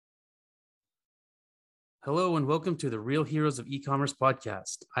Hello and welcome to the Real Heroes of E-commerce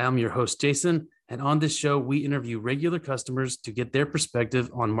podcast. I am your host, Jason, and on this show, we interview regular customers to get their perspective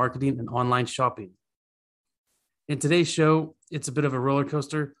on marketing and online shopping. In today's show, it's a bit of a roller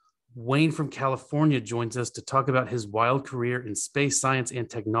coaster. Wayne from California joins us to talk about his wild career in space science and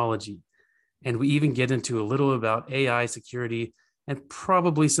technology. And we even get into a little about AI security and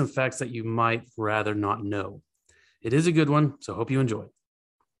probably some facts that you might rather not know. It is a good one, so hope you enjoy.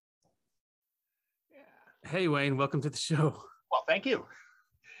 Hey, Wayne, welcome to the show. Well, thank you.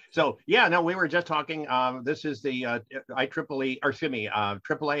 So, we were just talking. This is the AAAS,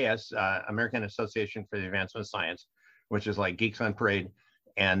 American Association for the Advancement of Science, which is like Geeks on Parade.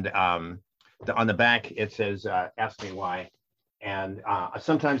 And on the back, it says, ask me why. And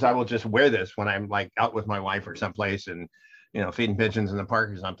sometimes I will just wear this when I'm like out with my wife or someplace and, feeding pigeons in the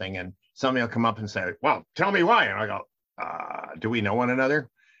park or something. And somebody will come up and say, well, tell me why. And I go, do we know one another?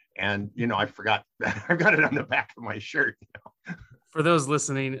 And, I forgot, I've got it on the back of my shirt. For those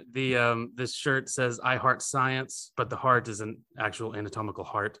listening, this shirt says, I heart science, but the heart is an actual anatomical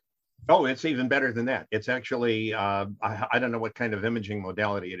heart. Oh, it's even better than that. It's actually, I don't know what kind of imaging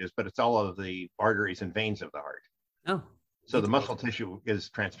modality it is, but it's all of the arteries and veins of the heart. Oh. So the muscle tissue is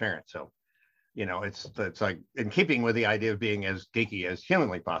transparent. So, it's like in keeping with the idea of being as geeky as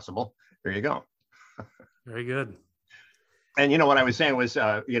humanly possible. There you go. Very good. And what I was saying was,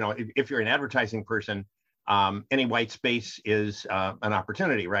 if you're an advertising person, any white space is an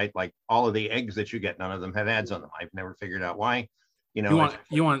opportunity, right? Like all of the eggs that you get, none of them have ads on them. I've never figured out why. You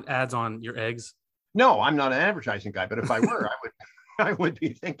want ads on your eggs? No, I'm not an advertising guy, but if I were, I would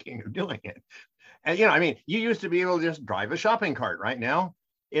be thinking of doing it. And you used to be able to just drive a shopping cart. Right now,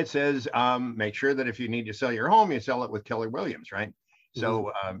 it says make sure that if you need to sell your home, you sell it with Keller Williams, right? Mm-hmm.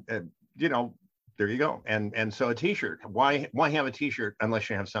 So there you go. And so a t-shirt, why have a t-shirt unless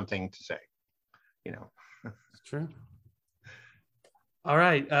you have something to say, It's true. All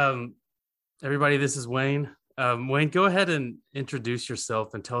right. Everybody, this is Wayne. Wayne, go ahead and introduce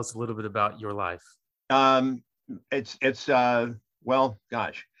yourself and tell us a little bit about your life. I knew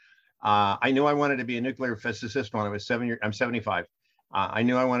I wanted to be a nuclear physicist when I was 7 years. I'm 75. I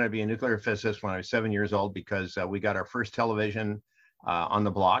knew I wanted to be a nuclear physicist when I was 7 years old because we got our first television on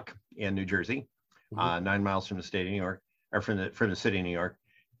the block in New Jersey. 9 miles from the state of New York, or from the city of New York.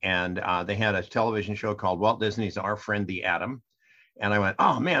 And they had a television show called Walt Disney's Our Friend the Atom. And I went,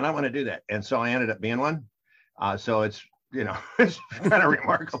 oh man, I want to do that. And so I ended up being one. So it's, it's kind of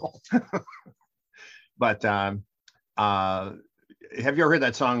remarkable. But have you ever heard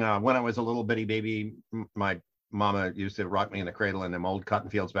that song, When I Was a Little Bitty Baby, my mama used to rock me in the cradle in them old cotton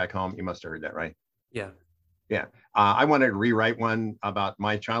fields back home? You must have heard that, right? Yeah. Yeah. I wanted to rewrite one about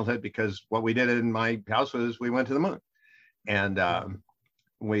my childhood because what we did in my house was we went to the moon. And I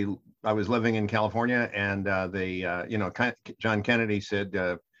was living in California, and John Kennedy said,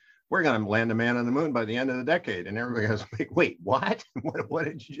 we're going to land a man on the moon by the end of the decade. And everybody was like, wait, what? What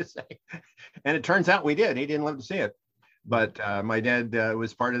did you just say? And it turns out we did. He didn't live to see it. But my dad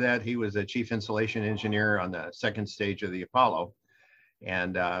was part of that. He was a chief insulation engineer on the second stage of the Apollo.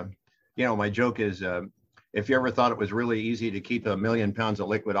 And, my joke is, if you ever thought it was really easy to keep 1 million pounds of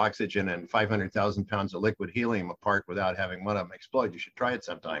liquid oxygen and 500,000 pounds of liquid helium apart without having one of them explode, you should try it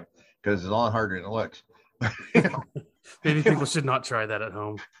sometime because it's a lot harder than it looks. Maybe people should not try that at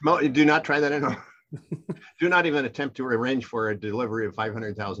home. No, do not try that at home. Do not even attempt to arrange for a delivery of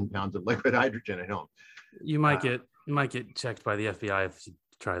 500,000 pounds of liquid hydrogen at home. You might get checked by the FBI if you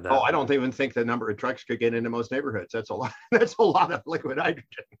try that. Oh, I don't even think the number of trucks could get into most neighborhoods. That's a lot. That's a lot of liquid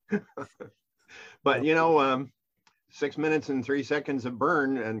hydrogen. But 6 minutes and 3 seconds of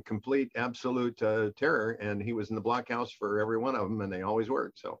burn and complete absolute terror. And he was in the blockhouse for every one of them, and they always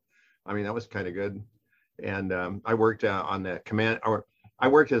worked. So, that was kind of good. And I worked on the command, or I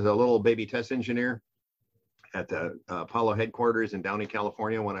worked as a little baby test engineer at the Apollo headquarters in Downey,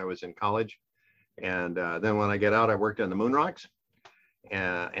 California when I was in college. And then when I get out, I worked on the moon rocks,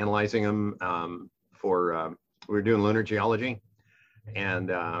 analyzing them we were doing lunar geology.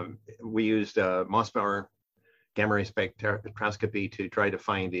 And we used Mossbauer gamma ray spectroscopy to try to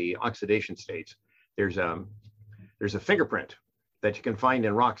find the oxidation states. There's a fingerprint that you can find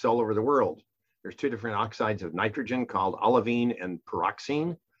in rocks all over the world. There's 2 different oxides of nitrogen called olivine and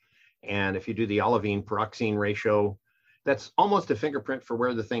pyroxene. And if you do the olivine pyroxene ratio, that's almost a fingerprint for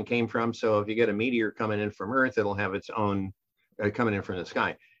where the thing came from. So if you get a meteor coming in from Earth, it'll have its own, coming in from the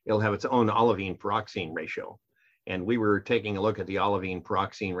sky, it'll have its own olivine pyroxene ratio. And we were taking a look at the olivine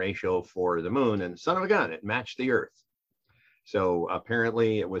pyroxene ratio for the moon, and son of a gun, it matched the Earth. So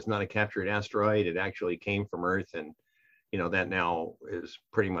apparently it was not a captured asteroid. It actually came from Earth. And, that now is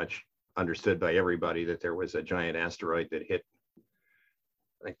pretty much understood by everybody that there was a giant asteroid that hit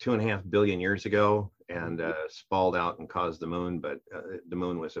like 2.5 billion years ago and spalled out and caused the moon, but the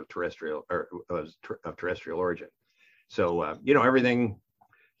moon was of terrestrial origin. So everything,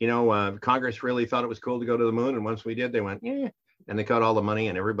 Congress really thought it was cool to go to the moon, and once we did, they went, yeah, and they cut all the money,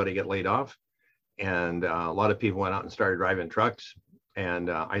 and everybody got laid off, and a lot of people went out and started driving trucks, and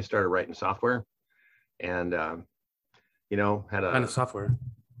I started writing software, and had a kind of software.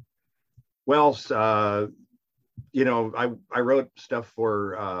 Well, I wrote stuff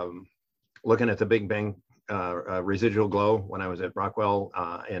for looking at the Big Bang residual glow when I was at Rockwell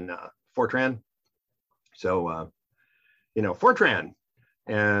in Fortran. So, Fortran,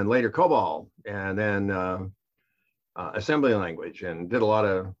 and later COBOL, and then assembly language, and did a lot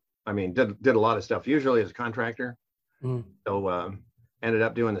of stuff, usually as a contractor. So ended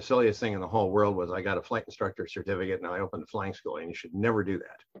up doing the silliest thing in the whole world was I got a flight instructor certificate, and I opened a flying school, and you should never do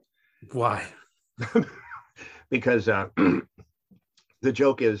that. Why? Because the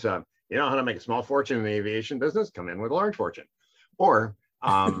joke is, how to make a small fortune in the aviation business? Come in with a large fortune. Or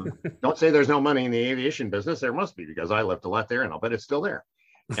don't say there's no money in the aviation business. There must be, because I left a lot there, and I'll bet it's still there.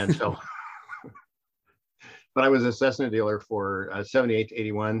 And so, but I was a Cessna dealer for 78 to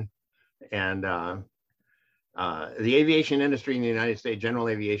 81. And the aviation industry in the United States, general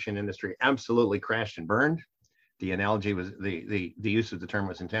aviation industry, absolutely crashed and burned. The analogy was, the use of the term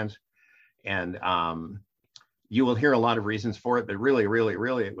was intense. And you will hear a lot of reasons for it, but really,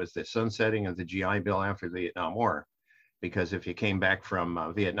 it was the sunsetting of the GI Bill after the Vietnam War. Because if you came back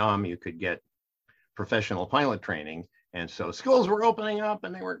from Vietnam, you could get professional pilot training. And so schools were opening up,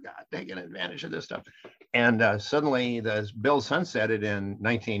 and they were taking advantage of this stuff. And suddenly the bill sunsetted in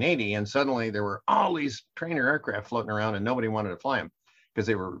 1980, and suddenly there were all these trainer aircraft floating around, and nobody wanted to fly them because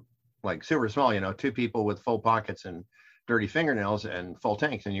they were like super small, 2 people with full pockets and dirty fingernails and full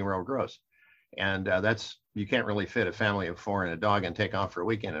tanks, and you were all gross. And you can't really fit a family of 4 and a dog and take off for a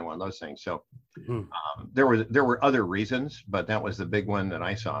weekend in one of those things. So there were other reasons, but that was the big one that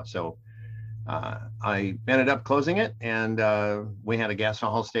I saw. So I ended up closing it, and we had a gas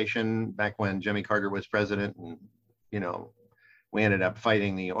haul station back when Jimmy Carter was president, and we ended up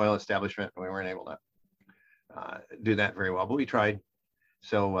fighting the oil establishment, and we weren't able to do that very well, but we tried.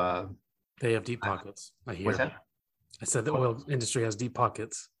 So they have deep pockets. I hear. What's that? I said the oil industry has deep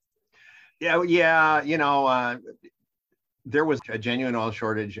pockets. Yeah. There was a genuine oil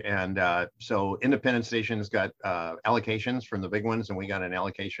shortage, and so independent stations got allocations from the big ones, and we got an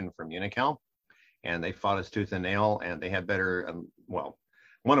allocation from Unical, and they fought us tooth and nail, and they had better.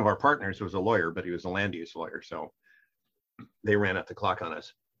 One of our partners was a lawyer, but he was a land use lawyer, so they ran out the clock on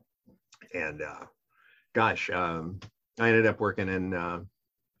us. And I ended up working in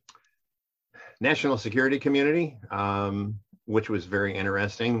national security community, which was very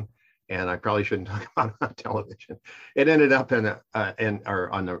interesting. And I probably shouldn't talk about it on television. It ended up on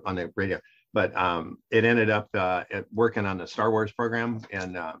the radio, but it ended up working on the Star Wars program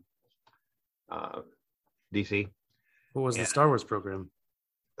in DC. What was the Star Wars program?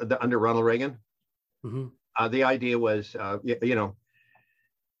 Under Ronald Reagan. Mm-hmm. The idea was,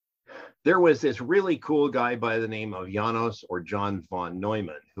 there was this really cool guy by the name of Janos or John von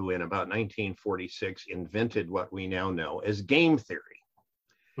Neumann, who in about 1946 invented what we now know as game theory.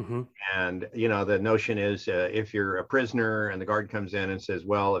 Mm-hmm. And, the notion is if you're a prisoner and the guard comes in and says,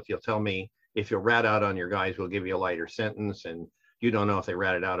 well, if you'll rat out on your guys, we'll give you a lighter sentence. And you don't know if they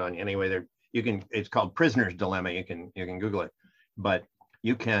ratted out on you anyway. It's called prisoner's dilemma. You can Google it, but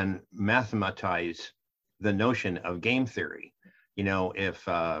you can mathematize the notion of game theory. If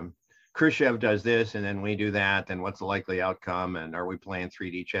Khrushchev does this and then we do that, then what's the likely outcome? And are we playing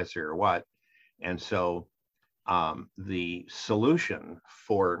 3D chess here or what? And so the solution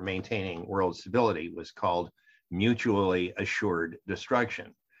for maintaining world stability was called mutually assured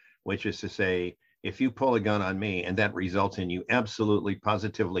destruction, which is to say, if you pull a gun on me and that results in you absolutely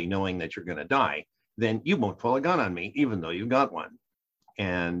positively knowing that you're going to die, then you won't pull a gun on me, even though you got one.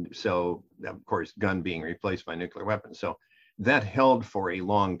 And so, of course, gun being replaced by nuclear weapons. So that held for a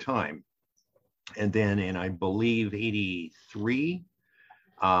long time. And then in, I believe, 83,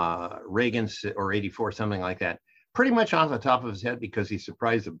 Reagan, or 84, something like that, pretty much off the top of his head, because he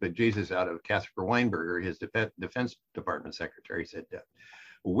surprised the bejesus out of Caspar Weinberger, his Defense Department secretary, said,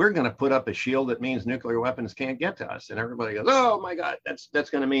 we're going to put up a shield that means nuclear weapons can't get to us. And everybody goes, oh my God, that's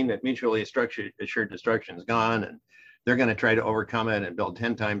going to mean that mutually assured destruction is gone, and they're going to try to overcome it and build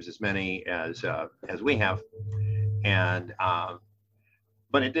 10 times as many as we have. And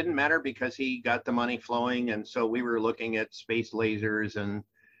but it didn't matter because he got the money flowing, and so we were looking at space lasers and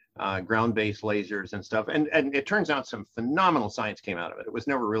ground-based lasers and stuff. And it turns out some phenomenal science came out of it. It was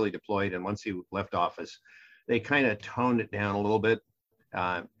never really deployed. And once he left office, they kind of toned it down a little bit.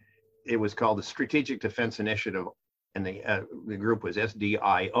 It was called the Strategic Defense Initiative, and the group was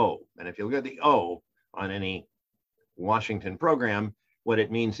SDIO. And if you look at the O on any Washington program, what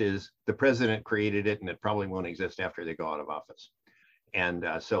it means is the president created it, and it probably won't exist after they go out of office. And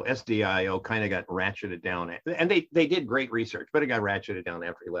so SDIO kind of got ratcheted down, and they did great research, but it got ratcheted down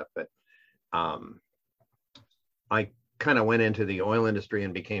after he left. But I kind of went into the oil industry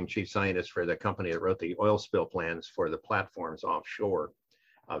and became chief scientist for the company that wrote the oil spill plans for the platforms offshore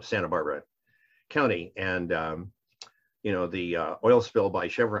of Santa Barbara County. And the oil spill by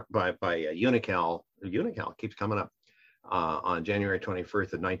Chevron, by Unical keeps coming up, on January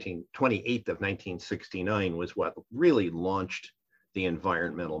 28th of 1969 was what really launched the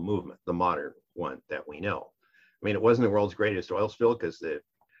environmental movement, the modern one that we know. I mean, it wasn't the world's greatest oil spill because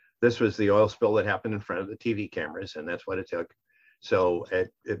this was the oil spill that happened in front of the TV cameras, and that's what it took. So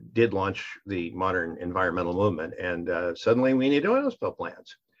it did launch the modern environmental movement, and suddenly we needed oil spill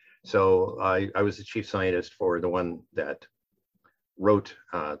plans. So I was the chief scientist for the one that wrote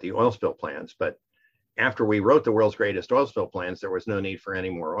the oil spill plans. But after we wrote the world's greatest oil spill plans, there was no need for any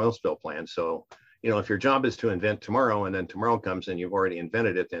more oil spill plans. So, if your job is to invent tomorrow, and then tomorrow comes and you've already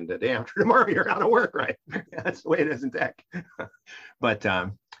invented it, then the day after tomorrow, you're out of work, right? That's the way it is in tech. But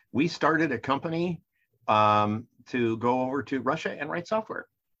we started a company to go over to Russia and write software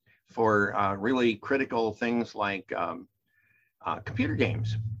for really critical things like computer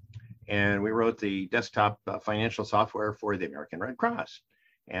games. And we wrote the desktop financial software for the American Red Cross,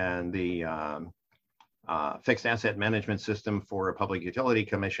 and the fixed asset management system for a public utility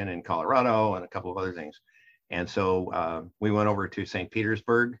commission in Colorado, and a couple of other things. And so we went over to St.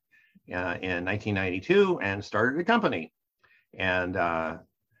 Petersburg in 1992 and started a company, and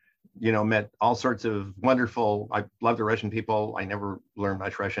met all sorts of wonderful, I love the Russian people. I never learned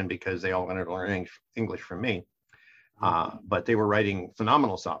much Russian because they all wanted to learn English from me. But they were writing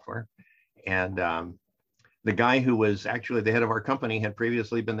phenomenal software. And the guy who was actually the head of our company had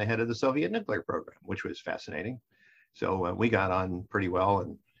previously been the head of the Soviet nuclear program, which was fascinating. So we got on pretty well.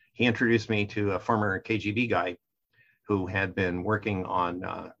 And he introduced me to a former KGB guy who had been working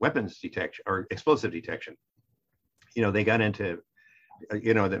on weapons detection or explosive detection. They got into,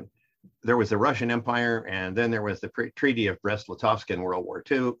 there was the Russian Empire, and then there was the Treaty of Brest-Litovsk in World War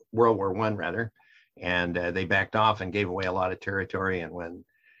I rather. And they backed off and gave away a lot of territory. And when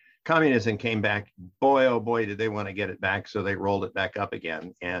communism came back, boy, oh boy, did they want to get it back. So they rolled it back up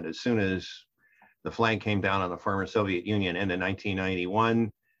again. And as soon as the flag came down on the former Soviet Union in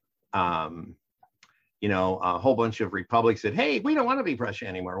 1991, a whole bunch of republics said, hey, we don't want to be Russia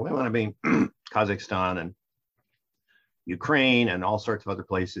anymore. We want to be Kazakhstan and Ukraine and all sorts of other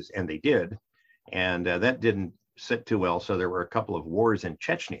places. And they did. And that didn't sit too well. So there were a couple of wars in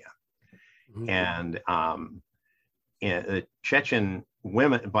Chechnya. And the Chechen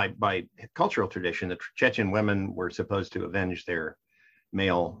women, by cultural tradition, the Chechen women were supposed to avenge their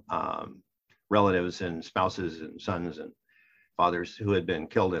male relatives and spouses and sons and fathers who had been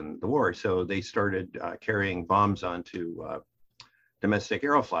killed in the war. So they started carrying bombs onto domestic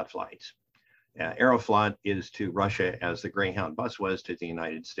Aeroflot flights. Aeroflot is to Russia as the Greyhound bus was to the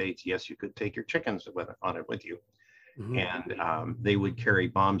United States. Yes, you could take your chickens on it with you. And they would carry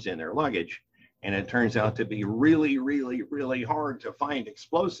bombs in their luggage. And it turns out to be really, really, really hard to find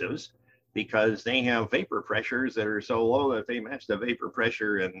explosives because they have vapor pressures that are so low that they match the vapor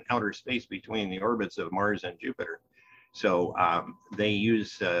pressure in outer space between the orbits of Mars and Jupiter. So they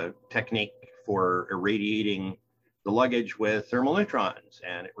use a technique for irradiating the luggage with thermal neutrons,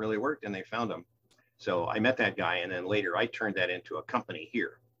 and it really worked, and they found them. So I met that guy, and then later I turned that into a company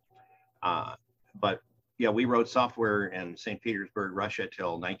here. But yeah, we wrote software in St. Petersburg, Russia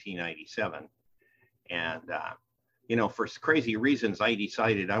till 1997. And, for crazy reasons, I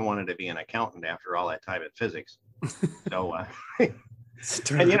decided I wanted to be an accountant after all that time in physics. So,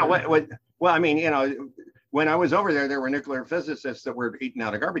 and when I was over there were nuclear physicists that were eating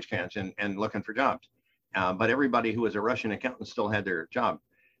out of garbage cans and looking for jobs. But everybody who was a Russian accountant still had their job.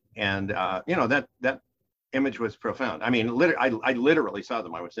 And, that image was profound. I mean, I literally saw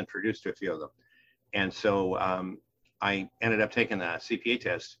them. I was introduced to a few of them. And so I ended up taking the CPA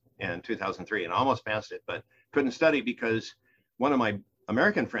test in 2003 and almost passed it, but couldn't study because one of my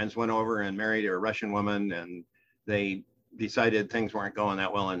American friends went over and married a Russian woman, and they decided things weren't going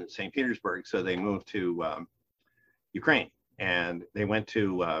that well in St. Petersburg. So they moved to Ukraine, and they went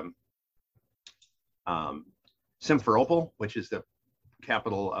to Simferopol, which is the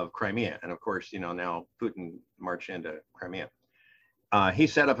capital of Crimea. And of course, now Putin marched into Crimea. he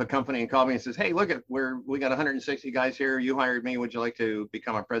set up a company and called me and says, "Hey, look, we got 160 guys here. You hired me. Would you like to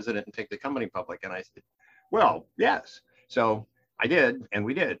become a president and take the company public?" And I said, "Well, yes." So I did, and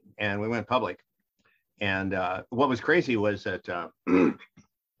we did, and we went public. And what was crazy was that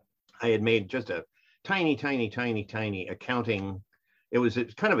I had made just a tiny accounting.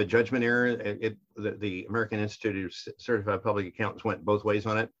 It's kind of a judgment error. The American Institute of Certified Public Accountants went both ways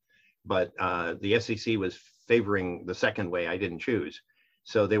on it, but the SEC was favoring the second way I didn't choose.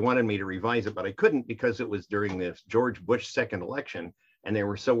 So they wanted me to revise it, but I couldn't because it was during the George Bush second election, and they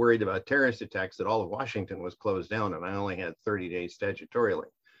were so worried about terrorist attacks that all of Washington was closed down, and I only had 30 days statutorily.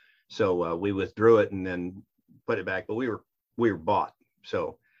 So we withdrew it and then put it back, but we were bought.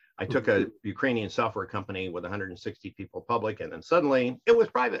 So I took a Ukrainian software company with 160 people public, and then suddenly it was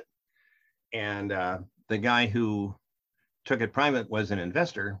private. And the guy who took it private was an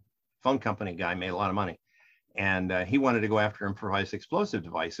investor, phone company guy, made a lot of money. And he wanted to go after improvised explosive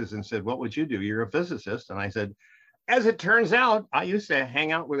devices and said, "What would you do? You're a physicist." And I said, "As it turns out, I used to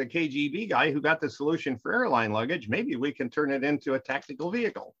hang out with a KGB guy who got the solution for airline luggage. Maybe we can turn it into a tactical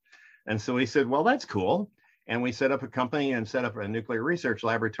vehicle." And so he said, "Well, that's cool." And we set up a company and set up a nuclear research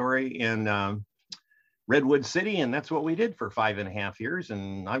laboratory in Redwood City. And that's what we did for 5.5 years.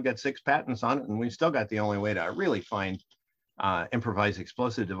 And I've got 6 patents on it. And we still got the only way to really find improvised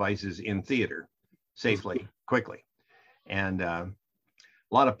explosive devices in theater safely, quickly. And a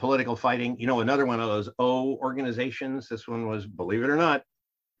lot of political fighting. Another one of those organizations, this one was, believe it or not,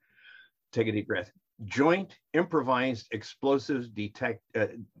 take a deep breath, Joint Improvised Explosives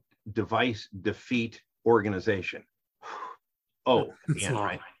Device Defeat Organization.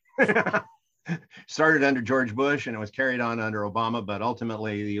 Right. Started under George Bush and it was carried on under Obama, but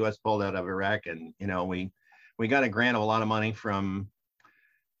ultimately the U.S. pulled out of Iraq, and we got a grant of a lot of money from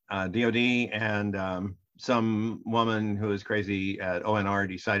DOD, and some woman who was crazy at ONR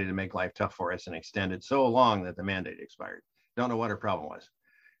decided to make life tough for us and extend it so long that the mandate expired. Don't know what her problem was,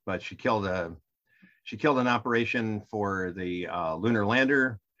 but she killed an operation for the lunar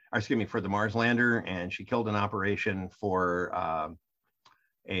lander, for the Mars lander, and she killed an operation for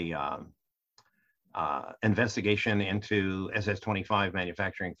investigation into SS-25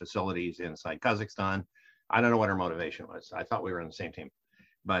 manufacturing facilities inside Kazakhstan. I don't know what her motivation was. I thought we were on the same team,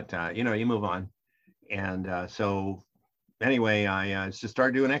 but you move on. And so anyway, I just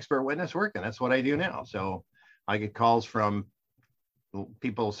started doing expert witness work, and that's what I do now. So I get calls from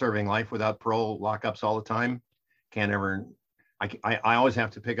people serving life without parole lockups all the time. I always have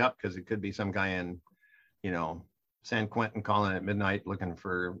to pick up because it could be some guy in, San Quentin calling at midnight looking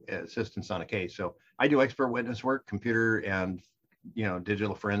for assistance on a case. So I do expert witness work, computer and,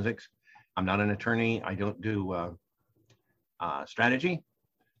 digital forensics. I'm not an attorney. I don't do strategy.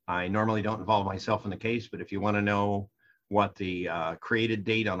 I normally don't involve myself in the case, but if you want to know what the created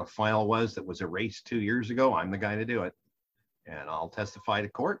date on a file was that was erased 2 years ago, I'm the guy to do it. And I'll testify to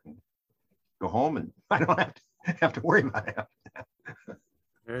court and go home, and I don't have to worry about it.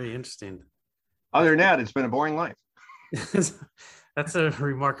 Very interesting. Other than that, it's been a boring life. That's a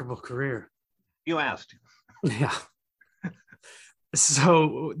remarkable career. You asked. Yeah.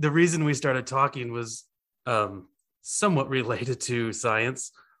 So the reason we started talking was somewhat related to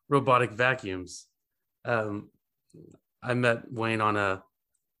science, robotic vacuums. I met Wayne on a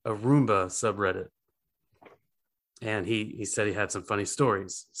Roomba subreddit, and he said he had some funny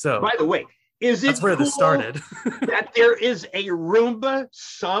stories. So, by the way, that's where this started. That there is a Roomba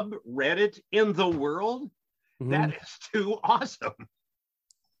subreddit in the world? Mm-hmm. That is too awesome.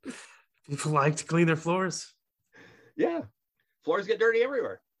 People like to clean their floors. Yeah. Floors get dirty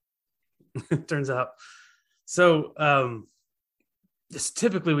everywhere. Turns out. So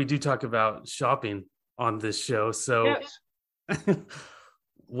typically we do talk about shopping on this show. So yes.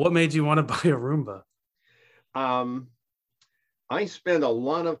 What made you want to buy a Roomba? I spend a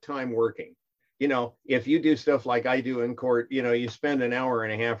lot of time working. If you do stuff like I do in court, you spend an hour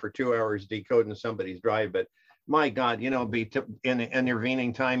and a half or 2 hours decoding somebody's drive. But my God, in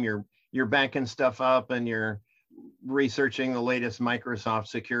intervening time, you're backing stuff up and you're researching the latest Microsoft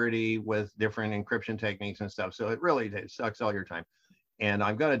security with different encryption techniques and stuff. So it sucks all your time. And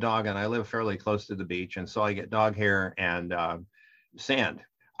I've got a dog and I live fairly close to the beach. And so I get dog hair and sand.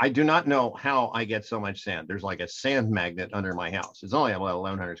 I do not know how I get so much sand. There's like a sand magnet under my house. It's only about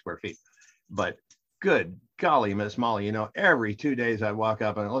 1,100 square feet. But good golly, Miss Molly, every 2 days I walk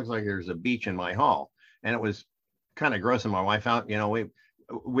up and it looks like there's a beach in my hall. And it was kind of grossing my wife out.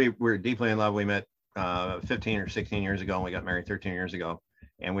 We were deeply in love. We met 15 or 16 years ago, and we got married 13 years ago.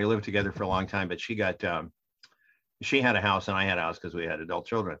 And we lived together for a long time, but she had a house and I had a house because we had adult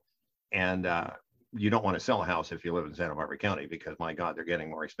children. And you don't want to sell a house if you live in Santa Barbara County, because my God, they're getting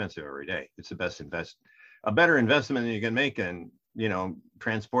more expensive every day. It's the best a better investment than you can make in,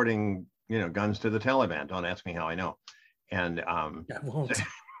 transporting, guns to the Taliban. Don't ask me how I know. And I won't.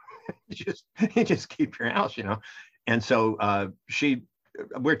 you just keep your house, And so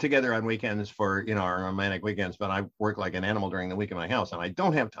we're together on weekends for, our romantic weekends, but I work like an animal during the week in my house, and I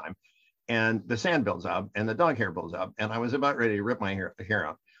don't have time. And the sand builds up and the dog hair builds up, and I was about ready to rip my hair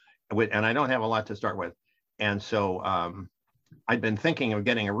out. And I don't have a lot to start with. And so I'd been thinking of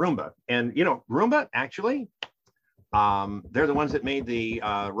getting a Roomba. And, Roomba, actually, they're the ones that made the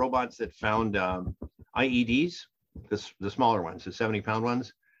robots that found IEDs, the smaller ones, the 70-pound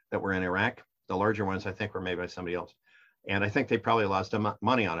ones that were in Iraq. The larger ones, I think, were made by somebody else. And I think they probably lost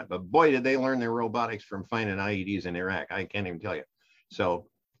money on it. But boy, did they learn their robotics from finding IEDs in Iraq. I can't even tell you. So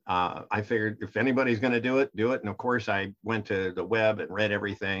I figured if anybody's going to do it. And of course, I went to the web and read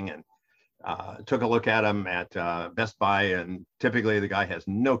everything and took a look at them at Best Buy. And typically the guy has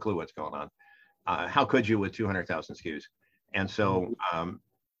no clue what's going on. How could you with 200,000 SKUs? And so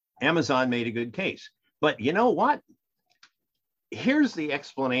Amazon made a good case. But you know what? Here's the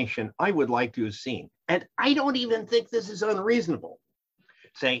explanation I would like to have seen. And I don't even think this is unreasonable.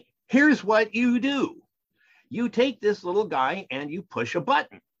 Say, here's what you do. You take this little guy and you push a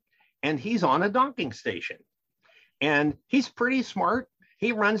button, and he's on a docking station. And he's pretty smart.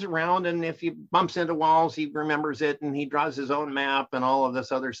 He runs around, and if he bumps into walls, he remembers it, and he draws his own map and all of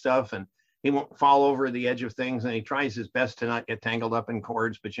this other stuff. And he won't fall over the edge of things, and he tries his best to not get tangled up in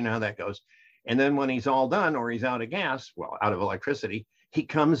cords, but you know how that goes. And then when he's all done, or he's out of gas, well, out of electricity, he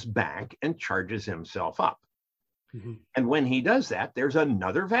comes back and charges himself up. Mm-hmm. And when he does that, there's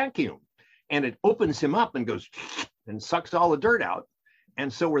another vacuum, and it opens him up and goes and sucks all the dirt out.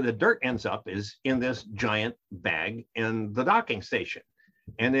 And so where the dirt ends up is in this giant bag in the docking station.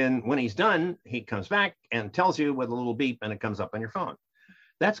 And then when he's done, he comes back and tells you with a little beep, and it comes up on your phone.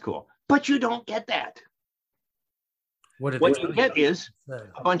 That's cool. But you don't get that. What you get is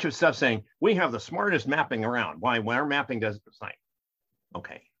a bunch of stuff saying, we have the smartest mapping around. Why? When our mapping does it, it's like,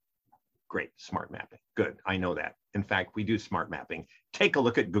 okay, great, smart mapping. Good, I know that. In fact, we do smart mapping. Take a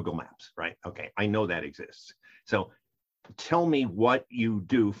look at Google Maps, right? Okay, I know that exists. So tell me what you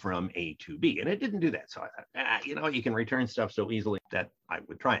do from A to B. And it didn't do that. So I thought, you can return stuff so easily that I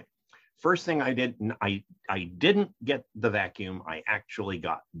would try it. First thing I did, I didn't get the vacuum. I actually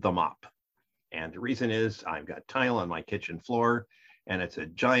got the mop. And the reason is I've got tile on my kitchen floor, and it's a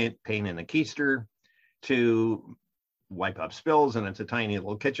giant pain in the keister to wipe up spills, and it's a tiny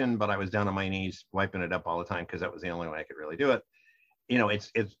little kitchen, but I was down on my knees wiping it up all the time because that was the only way I could really do it.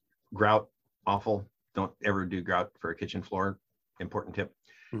 It's grout, awful. Don't ever do grout for a kitchen floor. Important tip.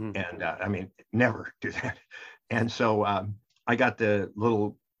 Mm-hmm. And never do that. And so I got the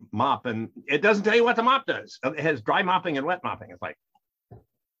little mop, and it doesn't tell you what the mop does. It has dry mopping and wet mopping. It's like,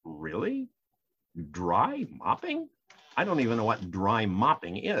 really? Dry mopping? I don't even know what dry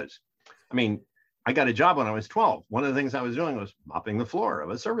mopping is. I got a job when I was 12. One of the things I was doing was mopping the floor of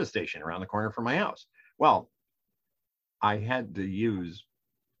a service station around the corner from my house. Well, I had to use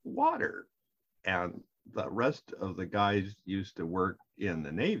water, and the rest of the guys used to work in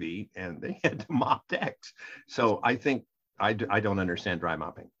the Navy, and they had to mop decks. So I think I don't understand dry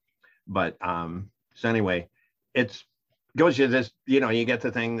mopping. But so anyway, it's goes to this, you get the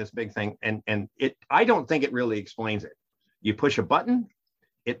thing, this big thing, and I don't think it really explains it. You push a button,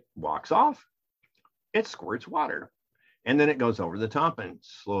 it walks off, it squirts water, and then it goes over the top and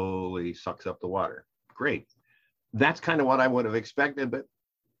slowly sucks up the water. Great. That's kind of what I would have expected, but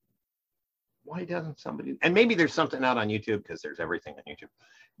why doesn't somebody, and maybe there's something out on YouTube, because there's everything on YouTube,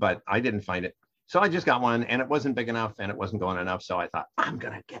 but I didn't find it. So I just got one, and it wasn't big enough, and it wasn't going enough. So I thought, I'm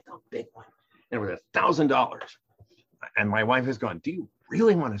going to get the big one. And it was $1,000. And my wife is going, do you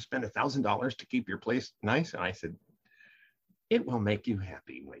really want to spend $1,000 to keep your place nice? And I said, it will make you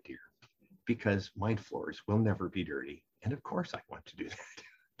happy, my dear, because my floors will never be dirty. And of course I want to do that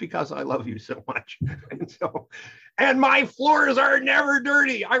because I love you so much. And my floors are never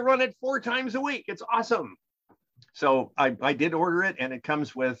dirty. I run it 4 times a week. It's awesome. So I did order it, and it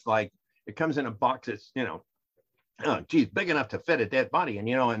comes with it comes in a box that's, big enough to fit a dead body.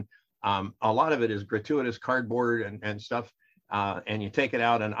 And, a lot of it is gratuitous cardboard and stuff. And you take it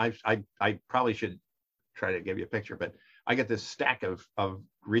out, and I probably should try to give you a picture, but I get this stack of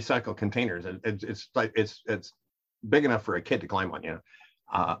recycled containers, and it's big enough for a kid to climb on,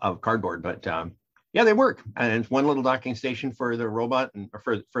 of cardboard. But yeah, they work. And it's one little docking station for the robot, and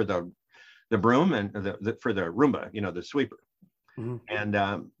for the broom, and for the Roomba, the sweeper. Mm-hmm.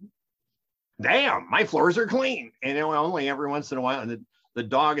 And damn, my floors are clean. And only every once in a while, and the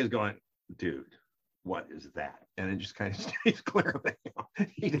dog is going, dude, what is that? And it just kind of stays clear of it.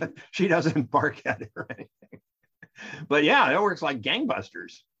 She doesn't bark at it or anything. But yeah, it works like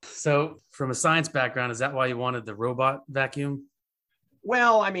gangbusters. So from a science background, is that why you wanted the robot vacuum?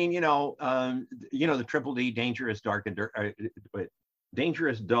 Well, I mean, the triple D, dangerous, dark, and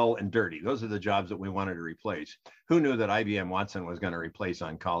dangerous, dull, and dirty. Those are the jobs that we wanted to replace. Who knew that IBM Watson was going to replace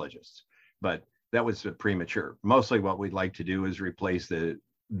oncologists? But that was premature. Mostly what we'd like to do is replace the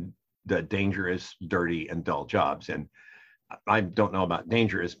dangerous, dirty, and dull jobs. And I don't know about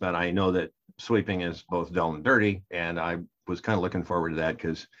dangerous, but I know that sweeping is both dull and dirty. And I was kind of looking forward to that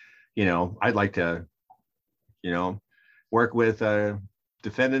because, I'd like to, work with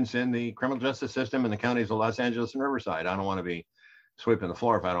defendants in the criminal justice system in the counties of Los Angeles and Riverside. I don't want to be sweeping the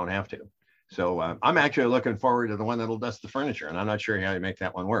floor if I don't have to. So I'm actually looking forward to the one that'll dust the furniture. And I'm not sure how you make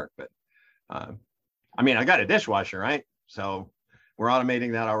that one work. But I got a dishwasher, right? So we're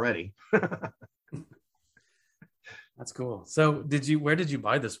automating that already. That's cool. So where did you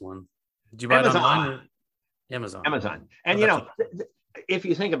buy this one? Did you buy Amazon. it online or Amazon? Amazon. And if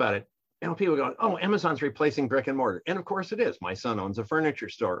you think about it, people go, oh, Amazon's replacing brick and mortar. And of course it is. My son owns a furniture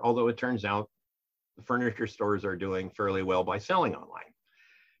store, although it turns out the furniture stores are doing fairly well by selling online.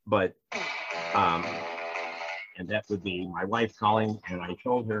 But, and that would be my wife calling, and I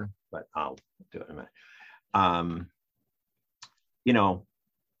told her, but I'll do it in a minute.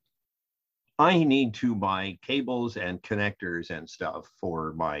 I need to buy cables and connectors and stuff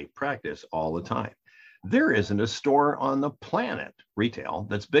for my practice all the time. There isn't a store on the planet, retail,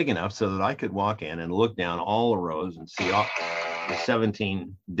 that's big enough so that I could walk in and look down all the rows and see all the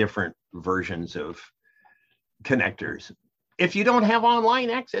 17 different versions of connectors. If you don't have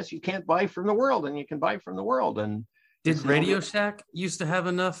online access, you can't buy from the world, and you can buy from the world. And did Radio Shack used to have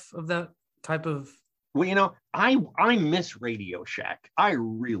enough of that type of? Well, I miss Radio Shack. I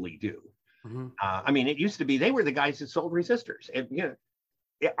really do. Mm-hmm. It used to be they were the guys that sold resistors. And,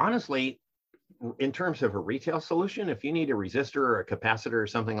 honestly, in terms of a retail solution, if you need a resistor or a capacitor or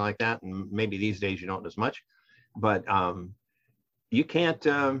something like that, and maybe these days you don't as much, but you can't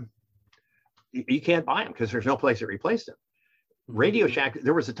buy them because there's no place to replace them. Radio Shack,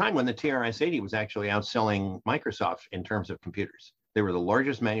 there was a time when the TRS-80 was actually outselling Microsoft in terms of computers. They were the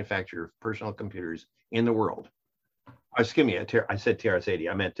largest manufacturer of personal computers in the world. Excuse me, I said TRS-80.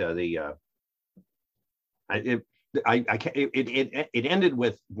 I meant it ended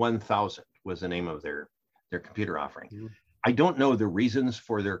with 1000 was the name of their computer offering. Mm-hmm. I don't know the reasons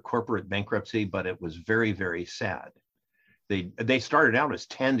for their corporate bankruptcy, but it was very, very sad. They started out as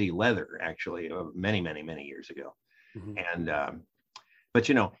Tandy Leather, actually, many, many, many years ago. Mm-hmm. And but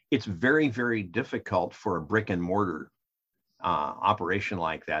it's very, very difficult for a brick and mortar operation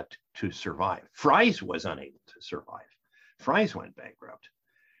like that to survive. Fry's was unable to survive. Fry's went bankrupt.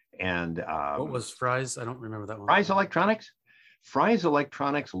 And what was Fry's? I don't remember that one. Fry's Electronics. Fry's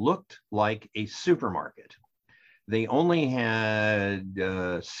Electronics looked like a supermarket. They only had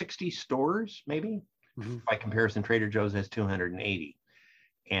 60 stores, maybe. Mm-hmm. By comparison, Trader Joe's has 280.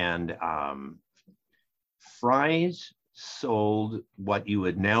 And Fry's sold what you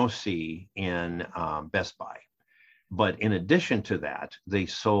would now see in Best Buy. But in addition to that, they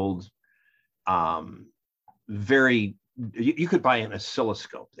sold you could buy an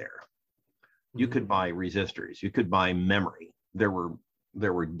oscilloscope there. You could buy resistors. You could buy memory. There were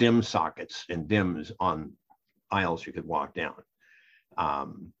DIMM sockets and DIMMs on aisles you could walk down.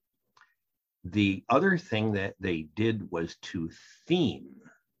 The other thing that they did was to theme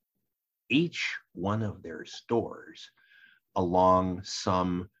each one of their stores along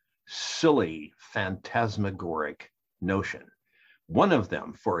some silly phantasmagoric notion. One of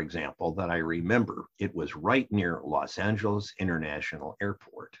them, for example, that I remember, it was right near Los Angeles International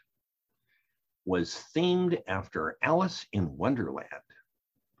Airport, was themed after Alice in Wonderland.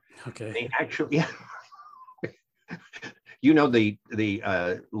 Okay. They actually, the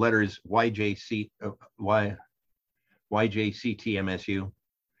letters YJCTMSU.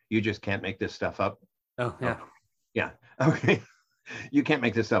 You just can't make this stuff up. Oh, yeah. Yeah. Okay. You can't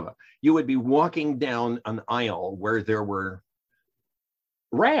make this stuff up. You would be walking down an aisle where there were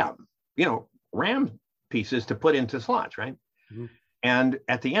RAM pieces to put into slots, right? Mm-hmm. And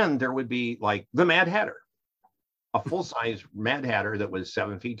at the end, there would be like the Mad Hatter, a full-size Mad Hatter that was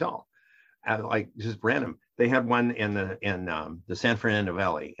 7 feet tall, like just random. They had one in the San Fernando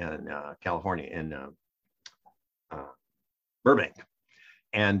Valley in California, in Burbank,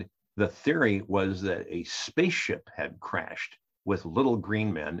 and the theory was that a spaceship had crashed with little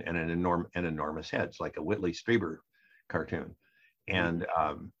green men and enormous heads, like a Whitley Strieber cartoon. And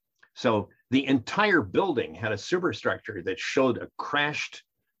so the entire building had a superstructure that showed a crashed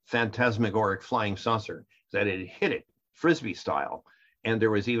phantasmagoric flying saucer that had hit it Frisbee style. And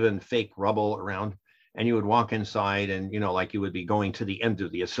there was even fake rubble around. And you would walk inside and, like you would be going to the end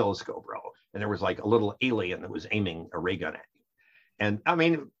of the oscilloscope row. And there was like a little alien that was aiming a ray gun at you. And I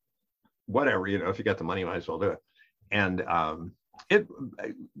mean, whatever, if you got the money, you might as well do it. And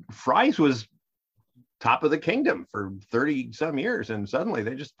Fry's was top of the kingdom for 30 some years. And suddenly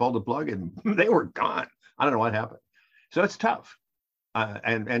they just pulled the plug and they were gone. I don't know what happened. So it's tough.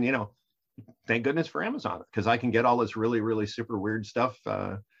 And thank goodness for Amazon, because I can get all this really, really super weird stuff.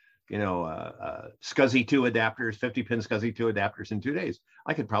 SCSI 2 adapters, 50-pin SCSI 2 adapters in 2 days.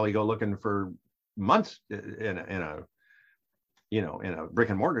 I could probably go looking for months in a brick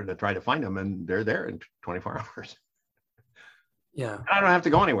and mortar to try to find them, and they're there in 24 hours. Yeah, I don't have to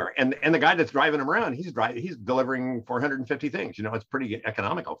go anywhere. And the guy that's driving them around, he's delivering 450 things. It's pretty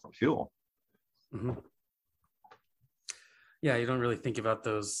economical from fuel. Mm-hmm. Yeah, you don't really think about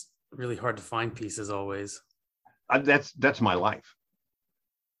those really hard to find pieces always. That's my life.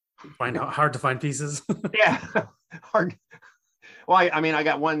 Find out hard to find pieces. Yeah, hard. Well, I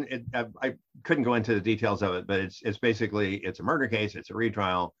got one. I couldn't go into the details of it, but it's basically it's a murder case. It's a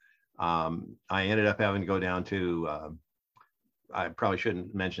retrial. I ended up having to go down to. I probably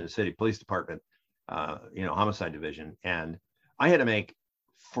shouldn't mention the city police department, homicide division, and I had to make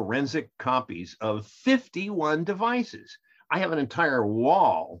forensic copies of 51 devices. I have an entire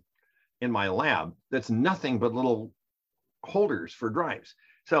wall in my lab that's nothing but little holders for drives.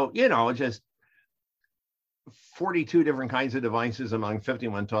 So, just 42 different kinds of devices among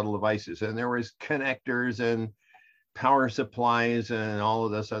 51 total devices. And there was connectors and power supplies and all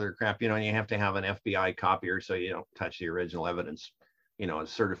of this other crap, and you have to have an FBI copier so you don't touch the original evidence.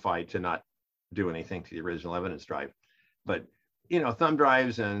 It's certified to not do anything to the original evidence drive. But, thumb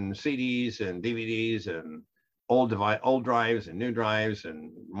drives and CDs and DVDs and old drives and new drives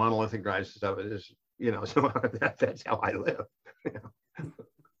and monolithic drives and stuff. It is, so that's how I live.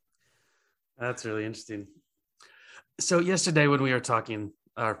 That's really interesting. So yesterday when we were talking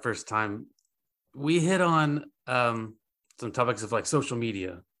our first time, we hit on some topics of like social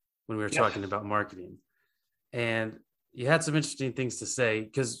media when we were talking about marketing. And you had some interesting things to say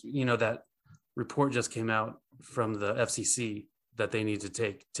because, that report just came out from the FCC that they need to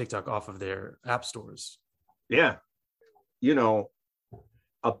take TikTok off of their app stores. Yeah.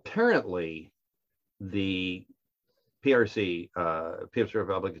 Apparently the PRC, People's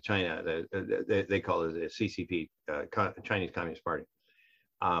Republic of China, they call it the CCP, Chinese Communist Party.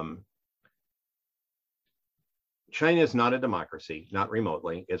 China is not a democracy, not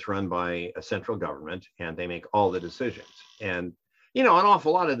remotely. It's run by a central government, and they make all the decisions. And, an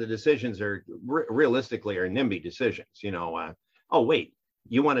awful lot of the decisions are realistically are NIMBY decisions. Oh, wait,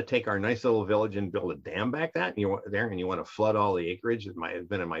 you want to take our nice little village and build a dam back that, and you want to flood all the acreage that might have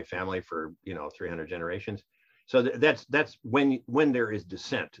been in my family for 300 generations. So that's when there is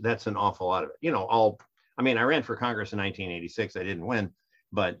dissent. That's an awful lot of it. I ran for Congress in 1986. I didn't win,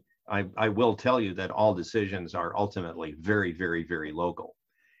 but I will tell you that all decisions are ultimately very, very, very local.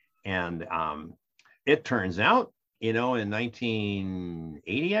 And it turns out, in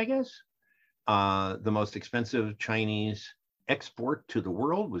 1980, I guess, the most expensive Chinese export to the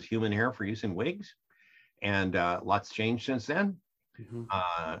world was human hair for use in wigs. And lots changed since then.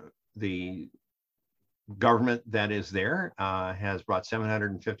 Mm-hmm. The government that is there has brought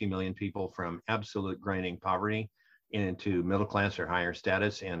 750 million people from absolute grinding poverty into middle class or higher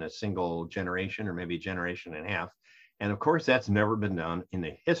status in a single generation or maybe a generation and a half. And of course, that's never been done in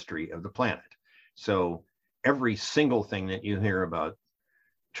the history of the planet. So every single thing that you hear about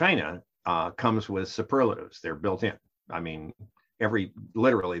China comes with superlatives. They're built in.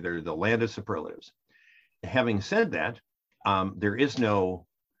 Literally, they're the land of superlatives. Having said that, there is no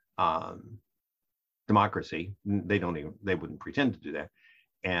democracy. They wouldn't pretend to do that.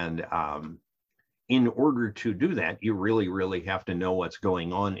 And in order to do that, you really, really have to know what's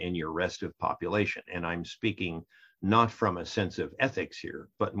going on in your restive population. And I'm speaking not from a sense of ethics here,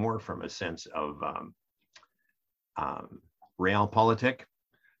 but more from a sense of realpolitik,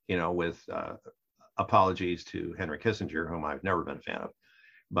 with apologies to Henry Kissinger, whom I've never been a fan of.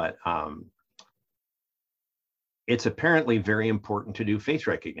 But it's apparently very important to do face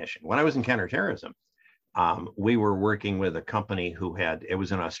recognition. When I was in counterterrorism, we were working with a company it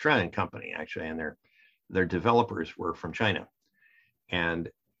was an Australian company actually, and their developers were from China. And,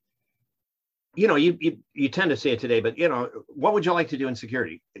 you tend to see it today, but, what would you like to do in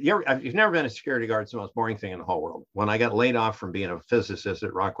security? If you've never been a security guard, it's the most boring thing in the whole world. When I got laid off from being a physicist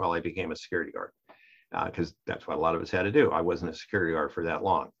at Rockwell, I became a security guard because that's what a lot of us had to do. I wasn't a security guard for that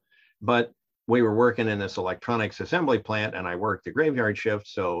long. But we were working in this electronics assembly plant, and I worked the graveyard shift.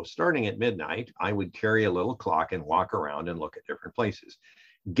 So starting at midnight, I would carry a little clock and walk around and look at different places.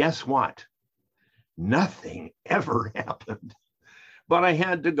 Guess what? Nothing ever happened. But I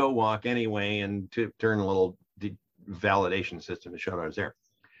had to go walk anyway and to turn a little validation system to show that I was there.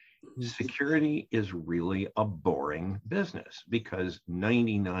 Security is really a boring business because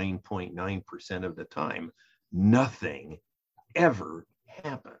 99.9% of the time, nothing ever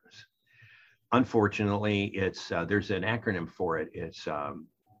happens. Unfortunately, it's there's an acronym for it. It's I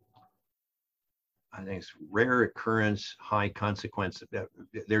think it's rare occurrence, high consequence.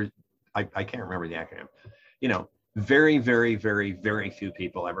 I can't remember the acronym. You know, very, very, very, very few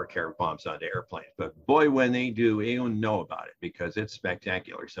people ever carry bombs onto airplanes. But boy, when they do, you know about it because it's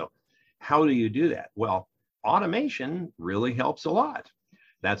spectacular. So how do you do that? Well, automation really helps a lot.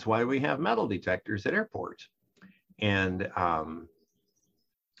 That's why we have metal detectors at airports. And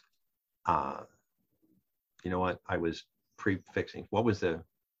you know what? I was prefixing. What was the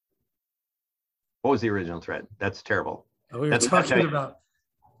original thread? That's terrible. We were talking about.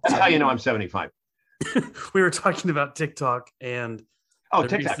 That's how you know I'm 75. We were talking about TikTok and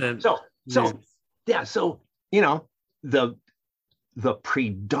TikTok. So you know, the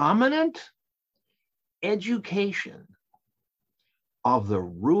predominant education of the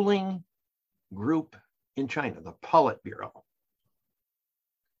ruling group in China, the Politburo,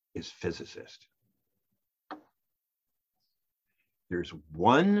 is physicist. There's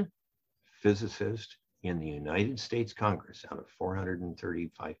one physicist in the United States Congress out of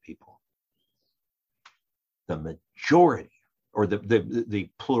 435 people. The majority, or the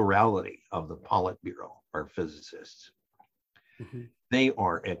plurality of the Politburo are physicists. Mm-hmm. They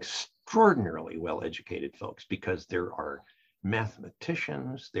are extraordinarily well-educated folks because there are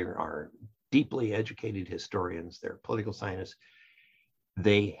mathematicians, there are deeply educated historians, there are political scientists.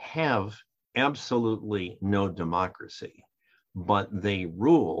 They have absolutely no democracy, but they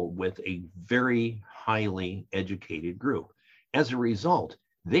rule with a very highly educated group. As a result,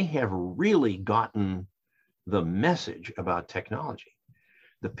 they have really gotten the message about technology.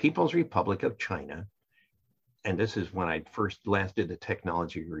 The People's Republic of China, and this is when I last did the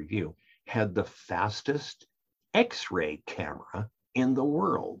technology review, had the fastest X-ray camera in the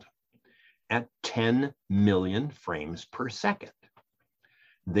world at 10 million frames per second.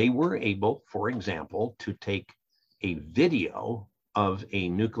 They were able, for example, to take a video of a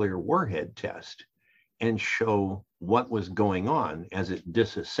nuclear warhead test and show what was going on as it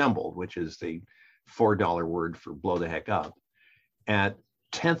disassembled, which is the $4 word for blow the heck up, at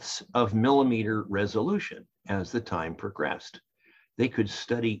tenths of millimeter resolution as the time progressed. They could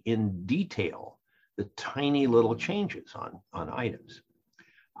study in detail the tiny little changes on items.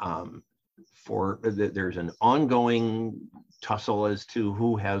 There's an ongoing tussle as to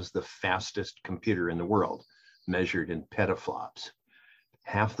who has the fastest computer in the world, measured in petaflops.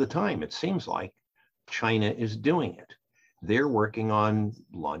 Half the time, it seems like China is doing it. They're working on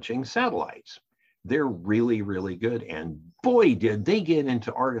launching satellites. They're really, really good. And boy, did they get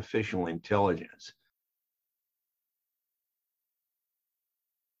into artificial intelligence.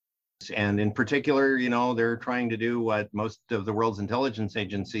 And in particular, you know, they're trying to do what most of the world's intelligence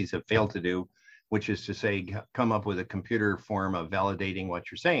agencies have failed to do, which is to say, come up with a computer form of validating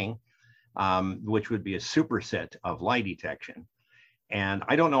what you're saying, which would be a superset of lie detection. And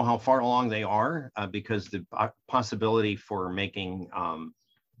I don't know how far along they are because the possibility for making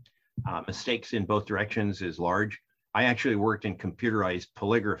mistakes in both directions is large. I actually worked in computerized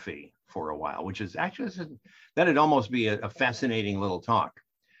polygraphy for a while, which is actually, that'd almost be a fascinating little talk.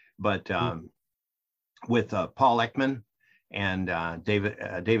 But with Paul Ekman and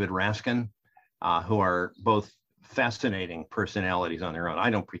David Raskin, who are both fascinating personalities on their own.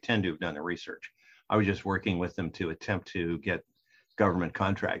 I don't pretend to have done the research. I was just working with them to attempt to get government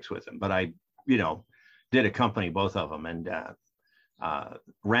contracts with them. But I, you know, did accompany both of them. And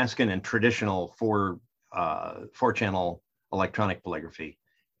Raskin in traditional four-channel electronic polygraphy,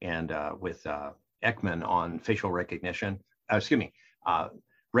 and with Ekman on facial recognition.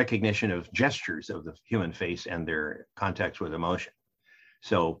 Recognition of gestures of the human face and their contacts with emotion.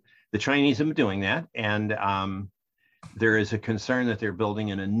 So the Chinese have been doing that, and there is a concern that they're building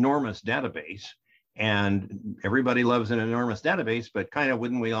an enormous database, and everybody loves an enormous database, but kind of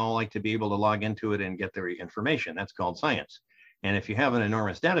wouldn't we all like to be able to log into it and get their information? That's called science. And if you have an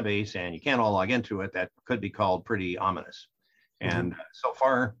enormous database and you can't all log into it, that could be called pretty ominous. Mm-hmm. And so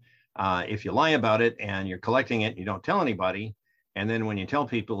far, if you lie about it and you're collecting it, and you don't tell anybody, and then when you tell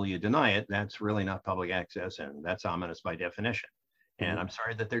people you deny it, that's really not public access, and that's ominous by definition. And I'm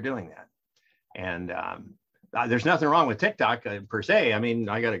sorry that they're doing that. And there's nothing wrong with TikTok per se. I mean,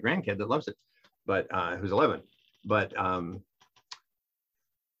 I got a grandkid that loves it. but who's 11. But I'm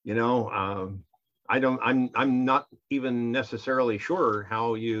not even necessarily sure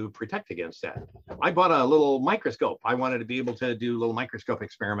how you protect against that. I bought a little microscope. I wanted to be able to do little microscope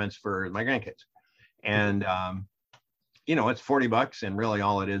experiments for my grandkids. And, it's $40, and really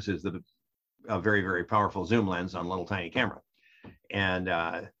all it is a very, very powerful zoom lens on a little tiny camera. And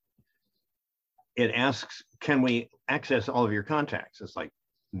it asks, can we access all of your contacts? It's like,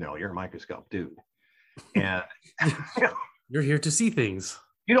 no, you're a microscope, dude. And you're here to see things.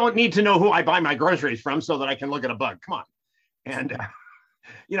 You don't need to know who I buy my groceries from so that I can look at a bug. Come on. And,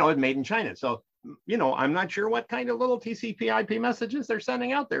 it's made in China. So, I'm not sure what kind of little TCP IP messages they're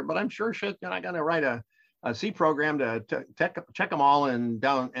sending out there, but I'm sure I got to write a C program to check them all and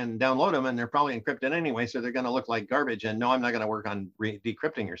download them. And they're probably encrypted anyway. So they're going to look like garbage. And no, I'm not going to work on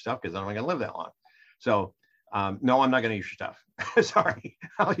decrypting your stuff because I'm not going to live that long. So no, I'm not going to use your stuff. Sorry.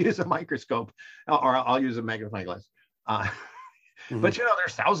 I'll use a microscope or I'll use a magnifying glass. But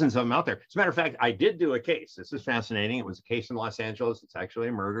there's thousands of them out there. As a matter of fact, I did do a case. This is fascinating. It was a case in Los Angeles. It's actually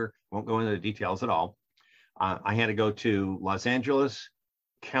a murder. Won't go into the details at all. I had to go to Los Angeles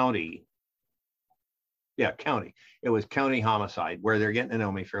County. Yeah, county. It was county homicide where they're getting to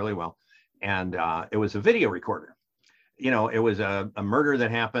know me fairly well. And it was a video recorder. It was a murder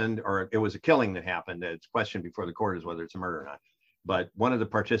that happened, or it was a killing that happened. It's questioned before the court is whether it's a murder or not. But one of the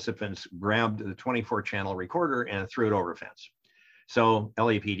participants grabbed the 24-channel recorder and threw it over a fence. So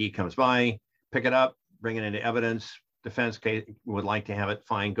LAPD comes by, pick it up, bring it into evidence. Defense case would like to have it,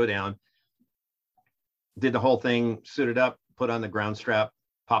 fine, go down. Did the whole thing, suited up, put on the ground strap,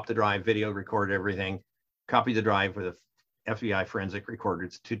 popped the drive, video, recorded everything, copied the drive with a FBI forensic recorder.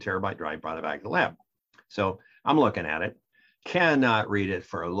 It's a 2 terabyte drive, brought it back to the lab. So I'm looking at it, cannot read it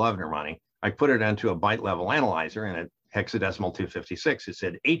for love nor money. I put it onto a byte level analyzer and a hexadecimal 256. It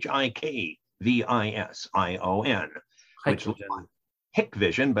said HIKVISION, which looks like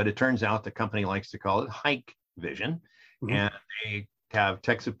Hikvision, but it turns out the company likes to call it Hikvision. And they have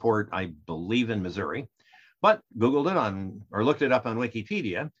tech support, I believe, in Missouri. But Googled it or looked it up on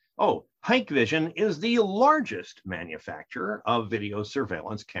Wikipedia. Oh, Hikvision is the largest manufacturer of video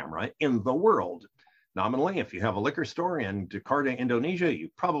surveillance camera in the world. Nominally, if you have a liquor store in Jakarta, Indonesia, you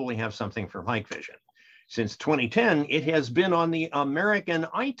probably have something from Hikvision. Since 2010, it has been on the American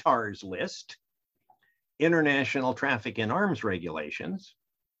ITARs list, International Traffic in Arms Regulations,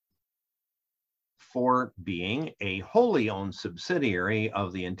 for being a wholly owned subsidiary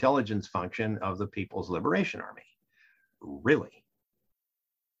of the intelligence function of the People's Liberation Army. Really?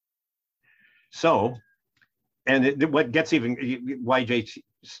 So, and what gets even,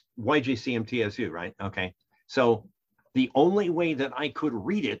 YJCMTSU, right? Okay. So the only way that I could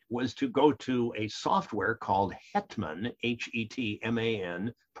read it was to go to a software called Hetman,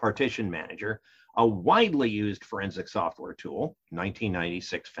 Hetman, Partition Manager, a widely used forensic software tool,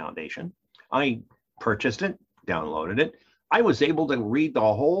 1996 foundation. I purchased it, downloaded it. I was able to read the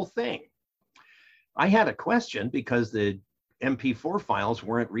whole thing. I had a question because the MP4 files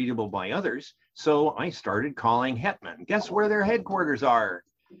weren't readable by others, so I started calling Hetman. Guess where their headquarters are?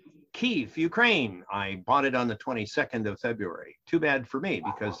 Kiev, Ukraine. I bought it on the 22nd of February. Too bad for me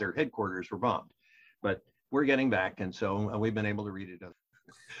because their headquarters were bombed. But we're getting back, and so we've been able to read it.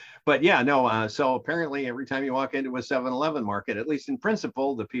 But yeah, no, so apparently every time you walk into a 7-Eleven market, at least in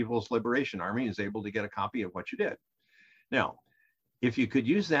principle, the People's Liberation Army is able to get a copy of what you did. Now, if you could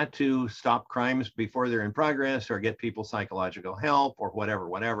use that to stop crimes before they're in progress or get people psychological help or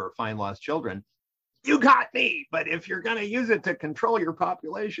whatever, find lost children, you got me. But if you're going to use it to control your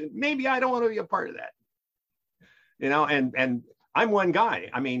population, maybe I don't want to be a part of that. And I'm one guy.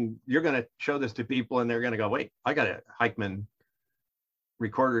 I mean, you're going to show this to people and they're going to go, wait, I got a Heichmann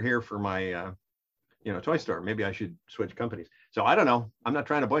recorder here for my toy store. Maybe I should switch companies. So I don't know. I'm not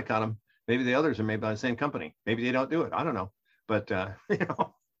trying to boycott them. Maybe the others are made by the same company. Maybe they don't do it. I don't know. But it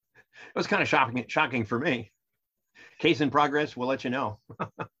was kind of shocking for me. Case in progress. We'll let you know.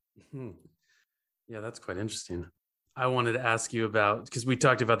 Yeah, that's quite interesting. I wanted to ask you about, because we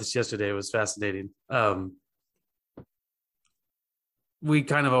talked about this yesterday. It was fascinating. We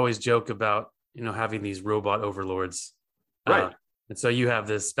kind of always joke about having these robot overlords, right? And so you have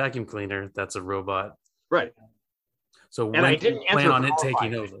this vacuum cleaner that's a robot. Right. So when I didn't plan on it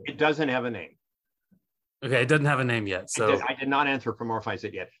taking over. It doesn't have a name. Okay, it doesn't have a name yet. So I did not anthropomorphize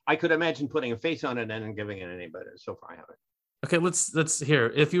it yet. I could imagine putting a face on it and then giving it a name, but so far I haven't. Okay, let's hear.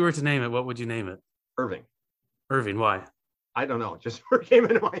 If you were to name it, what would you name it? Irving. Irving, why? I don't know. Just came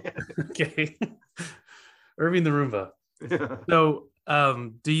into my head. Okay. Irving the Roomba. So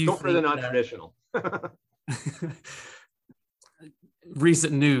do you go for the non-traditional?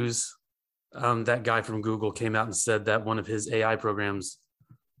 Recent news that guy from Google came out and said that one of his AI programs,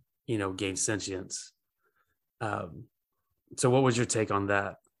 gained sentience. So what was your take on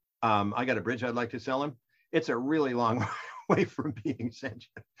that? I got a bridge I'd like to sell him. It's a really long way from being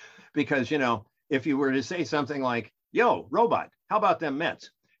sentient, because, if you were to say something like, yo, robot, how about them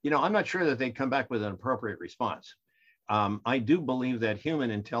Mets? I'm not sure that they'd come back with an appropriate response. I do believe that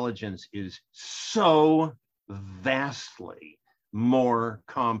human intelligence is so vastly more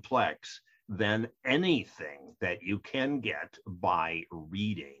complex than anything that you can get by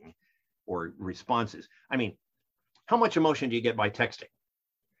reading or responses. I mean, how much emotion do you get by texting?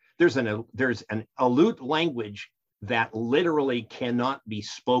 There's an Aleut language that literally cannot be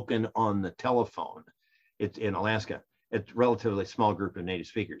spoken on the telephone. It's in Alaska. It's a relatively small group of native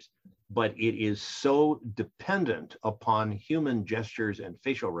speakers, but it is so dependent upon human gestures and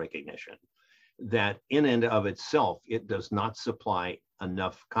facial recognition that in and of itself, it does not supply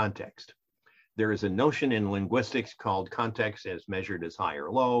enough context. There is a notion in linguistics called context as measured as high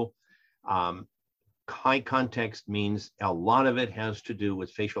or low. High context means a lot of it has to do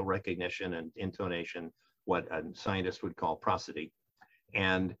with facial recognition and intonation, what a scientist would call prosody.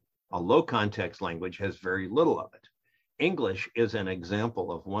 And a low context language has very little of it. English is an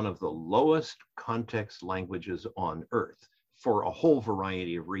example of one of the lowest context languages on earth for a whole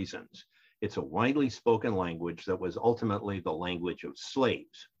variety of reasons. It's a widely spoken language that was ultimately the language of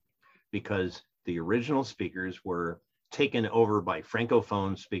slaves, because the original speakers were taken over by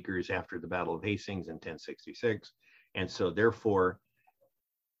Francophone speakers after the Battle of Hastings in 1066. And so therefore,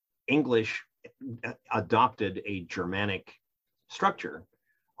 English adopted a Germanic structure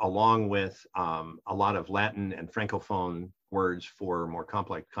along with a lot of Latin and Francophone words for more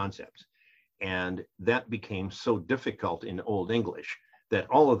complex concepts. And that became so difficult in Old English that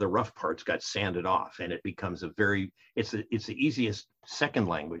all of the rough parts got sanded off, and it becomes it's the easiest second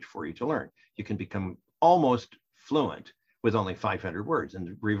language for you to learn. You can become almost fluent with only 500 words, and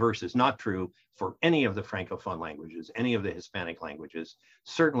the reverse is not true for any of the Francophone languages, any of the Hispanic languages,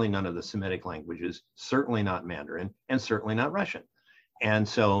 certainly none of the Semitic languages, certainly not Mandarin, and certainly not Russian. And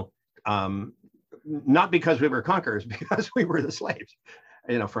so, not because we were conquerors, because we were the slaves,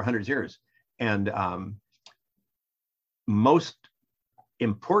 for hundreds of years. And most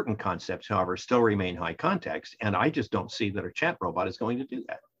important concepts, however, still remain high context. And I just don't see that a chat robot is going to do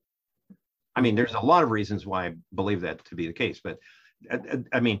that. I mean, there's a lot of reasons why I believe that to be the case, but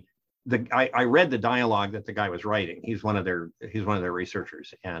I mean, I read the dialogue that the guy was writing. He's one of their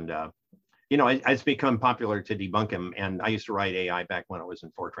researchers, and it's become popular to debunk him. And I used to write AI back when it was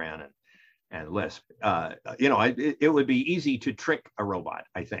in Fortran and Lisp. It would be easy to trick a robot,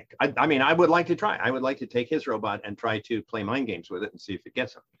 I think. I mean, I would like to try. I would like to take his robot and try to play mind games with it and see if it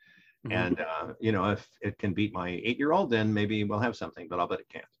gets him. Mm-hmm. And, if it can beat my 8-year-old, then maybe we'll have something, but I'll bet it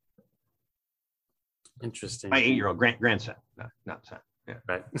can't. Interesting. My 8-year-old grandson, not son. Yeah.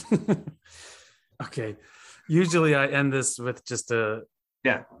 Right. Okay. Usually I end this with just a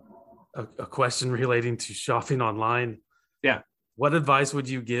question relating to shopping online. Yeah. What advice would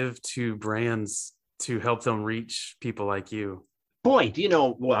you give to brands to help them reach people like you? Boy,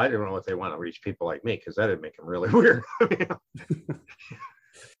 well, I don't know if they want to reach people like me, because that'd make them really weird.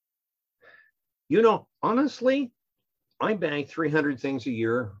 Honestly, I bag 300 things a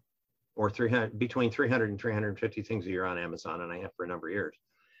year, or between 300 and 350 things a year on Amazon, and I have for a number of years.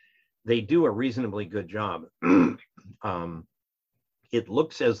 They do a reasonably good job. It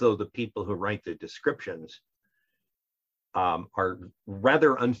looks as though the people who write the descriptions are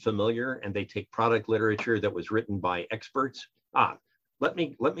rather unfamiliar, and they take product literature that was written by experts. Let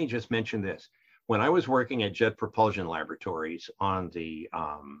me just mention this. When I was working at Jet Propulsion Laboratories on the,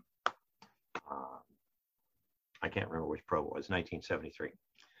 I can't remember which probe it was, 1973,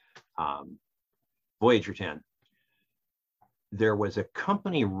 Voyager 10, there was a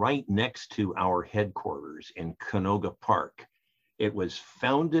company right next to our headquarters in Canoga Park. It was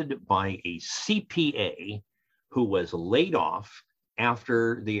founded by a CPA who was laid off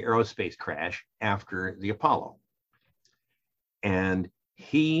after the aerospace crash after the Apollo. And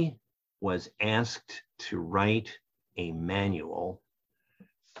he was asked to write a manual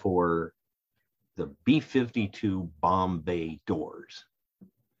for the B-52 bomb bay doors.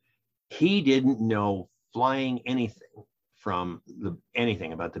 He didn't know flying anything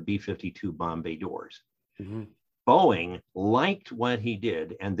about the B-52 bomb bay doors. Mm-hmm. Boeing liked what he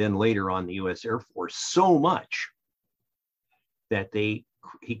did, and then later on the U.S. Air Force, so much that he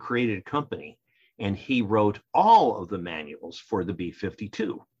created a company, and he wrote all of the manuals for the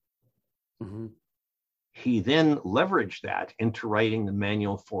B-52. Mm-hmm. He then leveraged that into writing the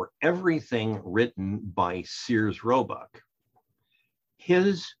manual for everything written by Sears Roebuck.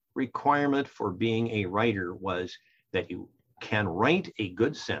 His requirement for being a writer was that you can write a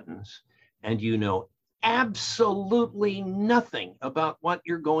good sentence and you know absolutely nothing about what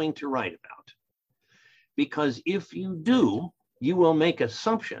you're going to write about. Because if you do, you will make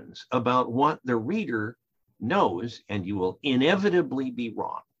assumptions about what the reader knows, and you will inevitably be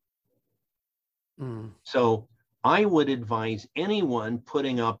wrong. So I would advise anyone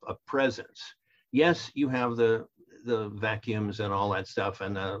putting up a presence. Yes, you have the vacuums and all that stuff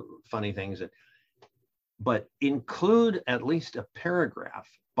and the funny things, but include at least a paragraph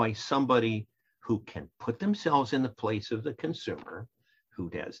by somebody who can put themselves in the place of the consumer who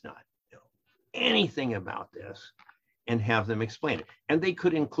does not know anything about this, and have them explain it. And they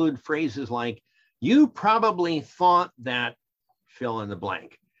could include phrases like, you probably thought that fill in the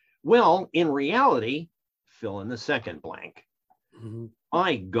blank. Well, in reality, fill in the second blank.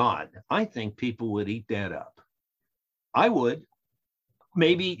 My God, I think people would eat that up. I would.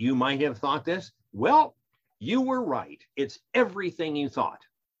 Maybe you might have thought this. Well, you were right. It's everything you thought.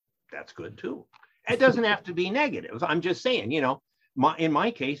 That's good too. It doesn't have to be negative. I'm just saying, you know, in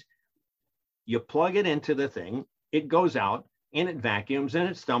my case, you plug it into the thing, it goes out and it vacuums and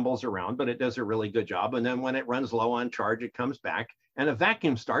it stumbles around, but it does a really good job. And then when it runs low on charge, it comes back and a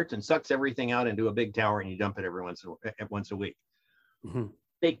vacuum starts and sucks everything out into a big tower, and you dump it every once a week.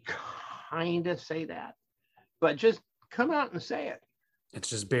 They kind of say that, but just come out and say it. It's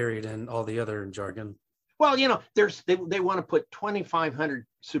just buried in all the other jargon. Well, you know, they want to put 2,500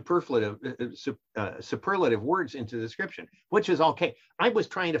 superlative words into the description, which is okay. I was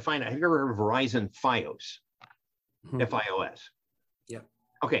trying to find out, have you ever heard of Verizon Fios? F-I-O-S. Yeah.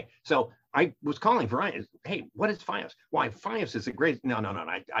 Okay, so I was calling Verizon. Hey, what is Fios? Why, Fios is a great, no,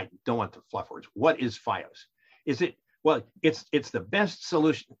 I don't want the fluff words. What is Fios? Is it, well, it's the best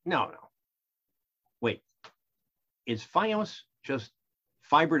solution. No. Wait, is Fios just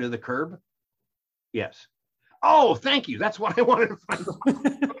fiber to the curb? Yes. Oh, thank you. That's what I wanted to find out.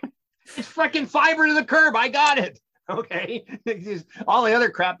 It's freaking fiber to the curb. I got it. Okay. All the other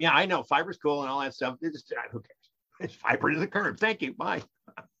crap. Yeah, I know. Fiber's cool and all that stuff. Who cares? It's fiber to the curb. Thank you. Bye.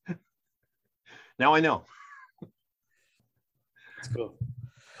 Now I know. That's cool.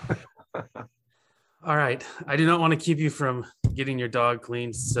 All right. I do not want to keep you from getting your dog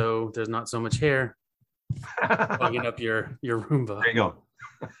cleaned so there's not so much hair clogging up your Roomba. There you go.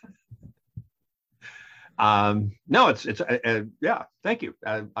 No, it's yeah, thank you.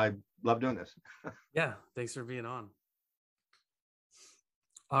 I love doing this. Yeah, thanks for being on.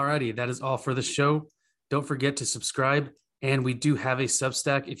 All righty, that is all for the show. Don't forget to subscribe, and we do have a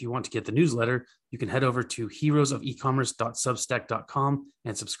Substack. If you want to get the newsletter, you can head over to heroesofecommerce.substack.com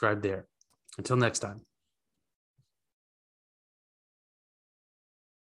and subscribe there. Until next time.